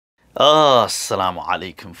Assalamu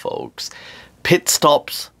alaikum, folks. Pit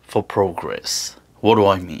stops for progress. What do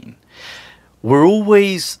I mean? We're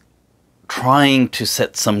always trying to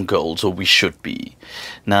set some goals, or we should be.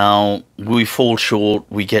 Now, we fall short,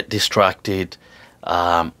 we get distracted.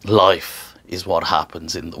 Life is what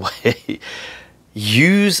happens in the way.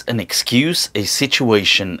 Use an excuse, a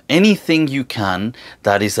situation, anything you can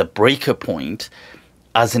that is a breaker point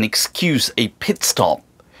as an excuse, a pit stop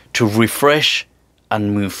to refresh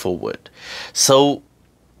and move forward. So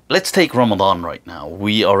let's take Ramadan right now.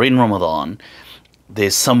 We are in Ramadan.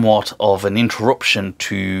 There's somewhat of an interruption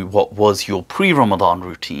to what was your pre-Ramadan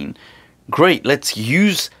routine. Great, let's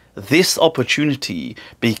use this opportunity,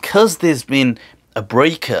 because there's been a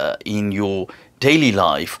breaker in your daily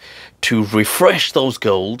life, to refresh those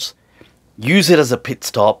goals. Use it as a pit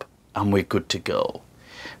stop and we're good to go.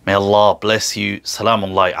 May Allah bless you.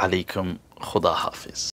 Salamullahi alaikum. Khuda Hafiz.